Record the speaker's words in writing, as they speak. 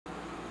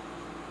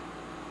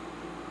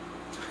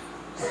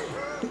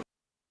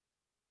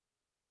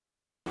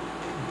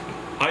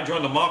I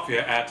joined the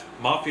Mafia at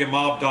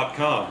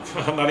mafiamob.com.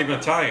 I'm not even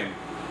Italian.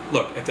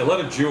 Look, if they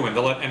let a Jew in,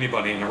 they'll let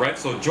anybody in, alright?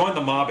 So join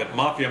the mob at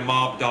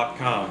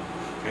mafiamob.com.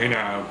 You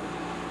know.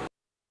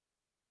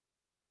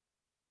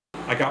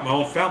 I got my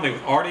own family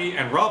with Artie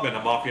and Robin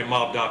at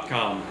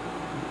mafiamob.com.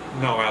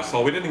 No,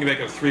 asshole, we didn't even make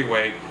it a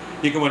three-way.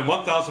 You can win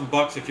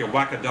 $1,000 if you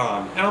whack a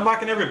Don. And I'm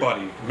whacking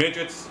everybody.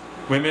 Midgets,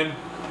 women,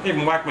 I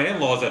even whack my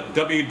in-laws at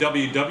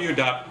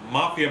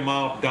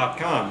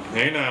www.mafiamob.com.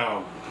 Hey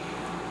now.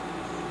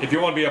 If you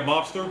want to be a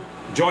mobster,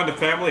 join the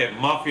family at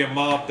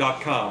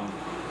mafiamob.com.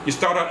 You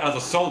start out as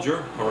a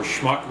soldier, or a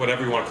schmuck,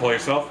 whatever you want to call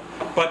yourself,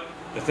 but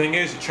the thing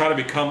is, you try to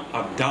become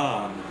a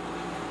Don.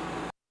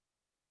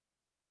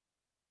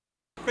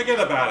 Forget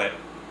about it.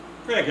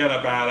 Forget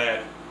about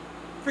it.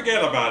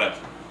 Forget about it.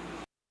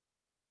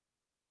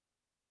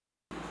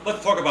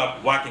 Let's talk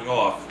about whacking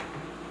off.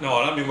 No,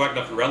 I don't mean whacking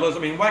off the relatives,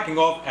 I mean whacking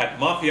off at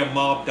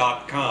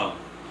mafiamob.com.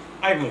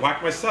 I even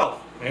whacked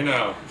myself. I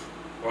know.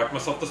 I whacked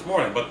myself this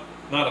morning, but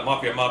not at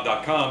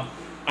mafiamob.com.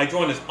 I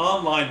joined this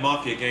online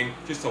mafia gang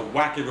just to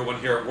whack everyone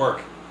here at work,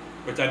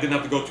 which I didn't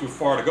have to go too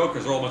far to go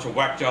because they're all a bunch of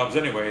whack jobs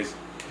anyways.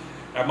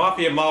 At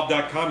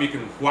mafiamob.com you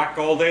can whack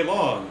all day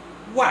long.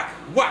 Whack,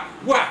 whack,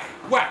 whack,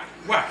 whack,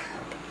 whack.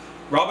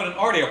 Robin and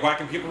Artie are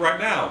whacking people right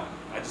now.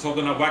 I just hope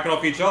they're not whacking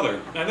off each other.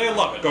 And they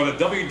love it. Go to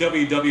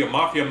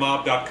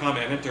www.mafiamob.com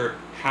and enter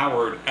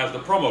Howard as the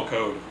promo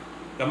code.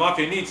 The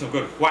Mafia needs some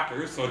good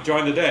whackers, so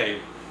join today.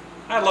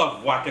 I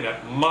love whacking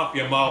at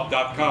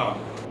mafiamob.com.